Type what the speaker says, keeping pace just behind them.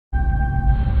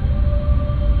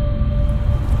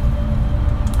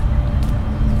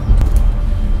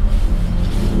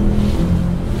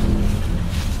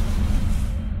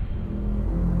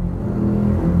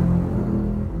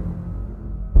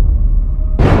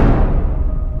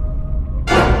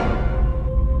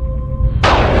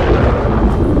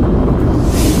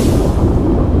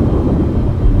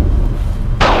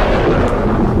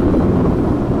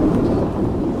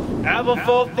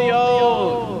of the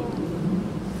old.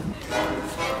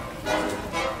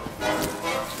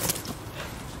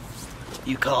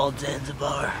 You called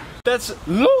Zanzibar? That's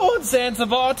Lord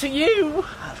Zanzibar to you.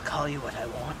 I'll call you what I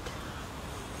want.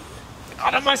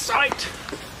 Out of my sight.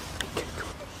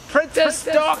 Princess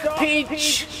Dark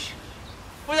Peach.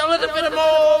 With a little bit of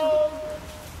more.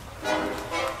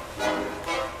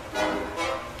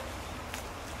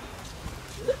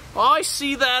 I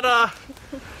see that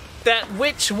that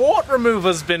witch wart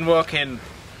remover's been working.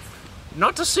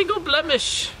 Not a single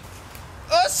blemish.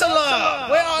 Ursula,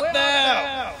 where art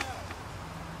thou?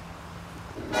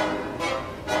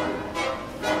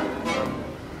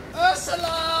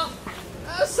 Ursula!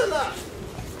 Ursula!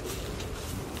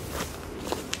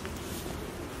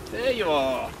 There you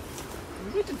are.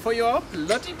 I'm waiting for you all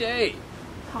bloody day.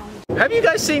 Have you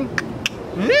guys seen?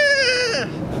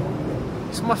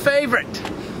 It's my favorite.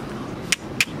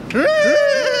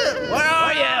 Where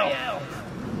are you?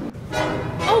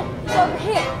 Oh, over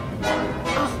here.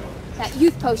 Oh, that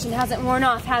youth potion hasn't worn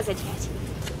off, has it yet?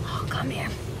 Oh, come here.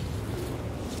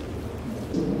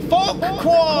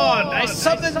 Folkquad, I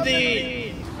summon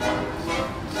thee.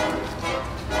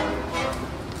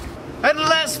 And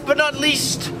last but not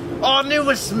least, our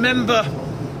newest member,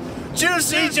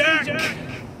 Juicy Jack.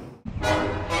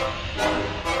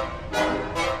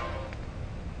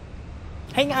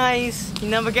 Hey guys, you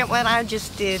never get what I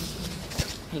just did.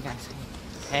 Hey guys.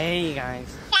 Hey guys.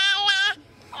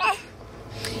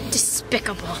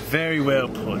 Despicable. Very well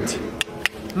put.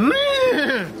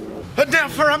 And now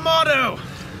for a motto.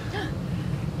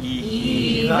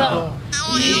 Evil.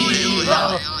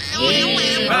 Evil.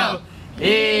 Evil.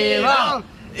 Evil.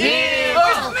 Evil.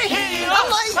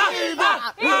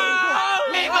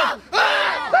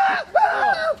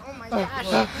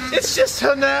 It's just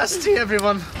her nasty,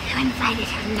 everyone. Who invited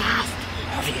her nasty?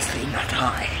 Obviously not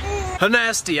I. Her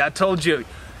nasty, I told you.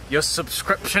 Your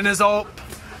subscription is up.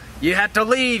 You had to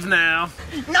leave now.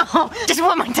 No, just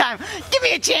one more time. Give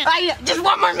me a chance. Just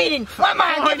one more meeting. One more.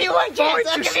 I'll give you one chance.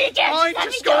 I'll give you a chance. I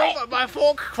just go over my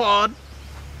Folkquad.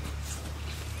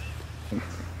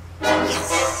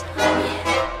 Yes.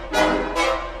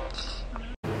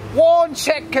 One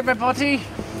check, everybody.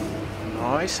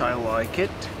 Nice, I like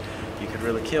it. You could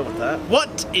really kill with that.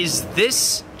 What is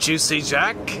this, Juicy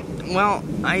Jack? Well,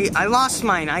 I lost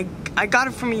mine. I got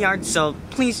it from a yard sale.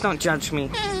 Please don't judge me.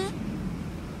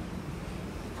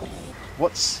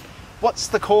 What's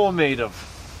the core made of?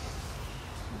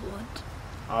 What?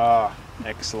 Ah,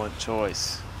 excellent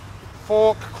choice.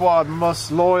 Folkquad,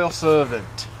 most loyal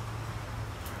servant.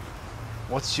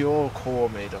 What's your core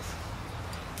made of?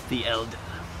 The Elder.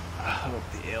 Oh,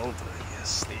 the Elder,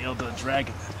 yes, the Elder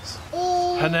Dragon.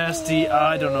 Hanasti,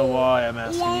 I don't know why I'm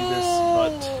asking you this,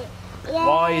 but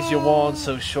why is your wand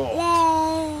so short?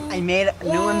 I made a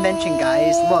new invention,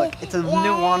 guys. Look, it's a new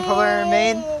wand holder I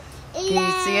made. Can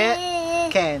you see it?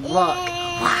 Okay, look.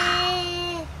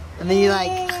 Wow. And then you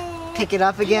like pick it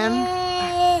up again.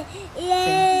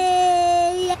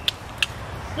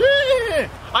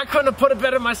 I couldn't have put it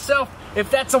better myself. If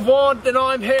that's a wand, then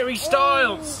I'm Harry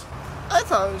Styles. I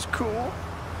thought it was cool.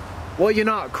 Well, you're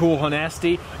not cool,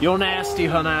 Hanasti. You're nasty,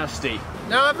 Hanasti.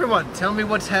 Now, everyone, tell me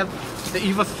what's the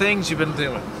evil things you've been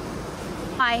doing.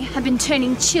 I have been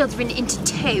turning children into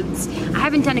toads. I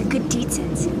haven't done a good deed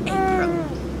since April.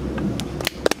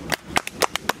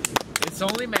 It's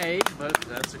only May, but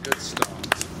that's a good start.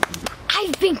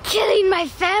 I've been killing my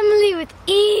family with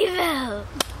evil.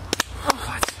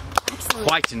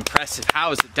 Quite impressive.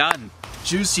 How is it done?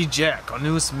 Juicy Jack, our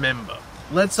newest member.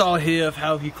 Let's all hear of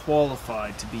how he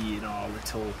qualified to be in our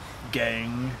little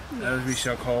gang, as we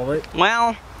shall call it.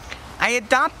 Well, I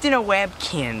adopted a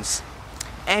Webkins,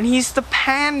 and he's the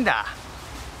panda.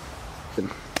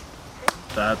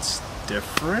 That's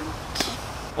different.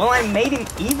 Well, I made him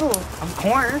evil, of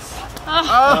course.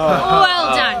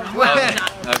 Well done. Well done.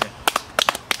 Okay.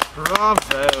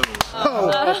 Bravo.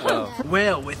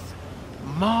 Well, with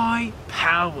my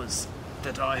powers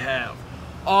that I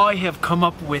have come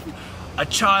up with a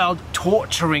child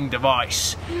torturing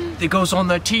device that goes on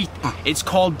their teeth. It's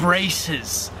called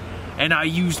braces. And I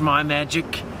used my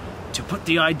magic to put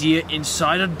the idea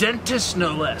inside a dentist,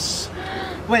 no less.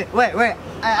 Wait. I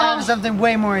have something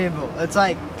way more evil. It's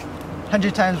like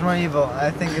 100 times more evil. I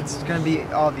think it's gonna be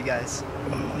all of you guys.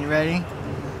 You ready?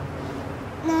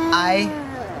 I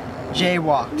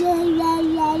jaywalked.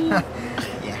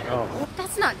 Yeah. Oh.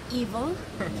 That's not evil.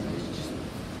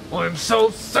 I'm so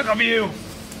sick of you.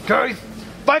 Okay?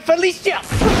 Bye, Felicia!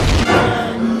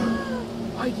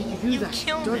 Why did you do that?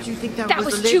 Don't you think that That was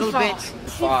was a little too far.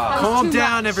 bit? Calm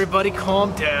down, everybody,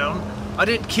 calm down. I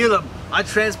didn't kill him. I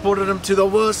transported him to the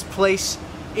worst place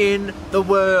in the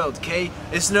world, okay?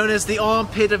 It's known as the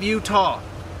armpit of Utah.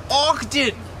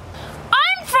 Ogden!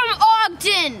 I'm from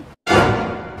Ogden!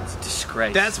 It's a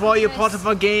disgrace. That's why you're part of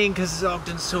our gang, because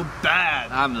Ogden's so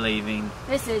bad. I'm leaving.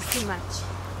 This is too much.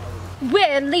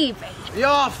 We're leaving.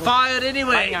 You're fired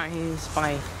anyway. He's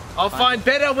fine. I'll find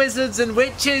better wizards and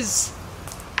witches.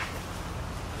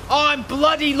 I'm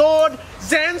bloody Lord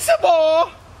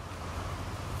Zanzibar!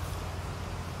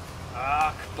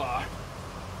 Akbar.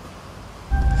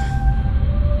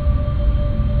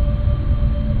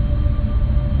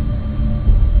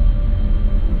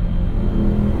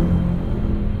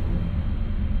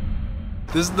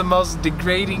 This is the most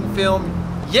degrading film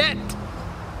yet.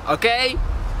 Okay?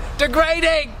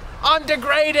 Degrading! I'm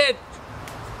degraded!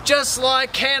 Just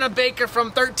like Hannah Baker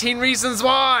from 13 Reasons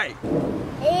Why!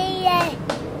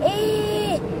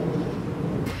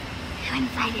 You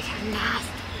invited her nasty.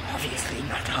 Obviously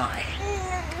not I.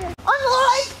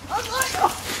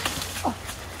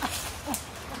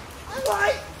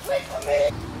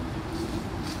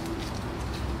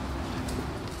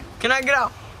 Can I get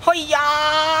out?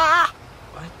 Hoya!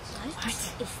 What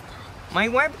is that? My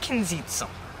webkins eat some.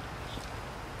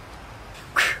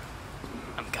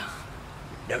 I'm gone.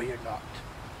 No, you're not.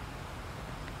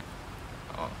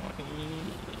 Oh,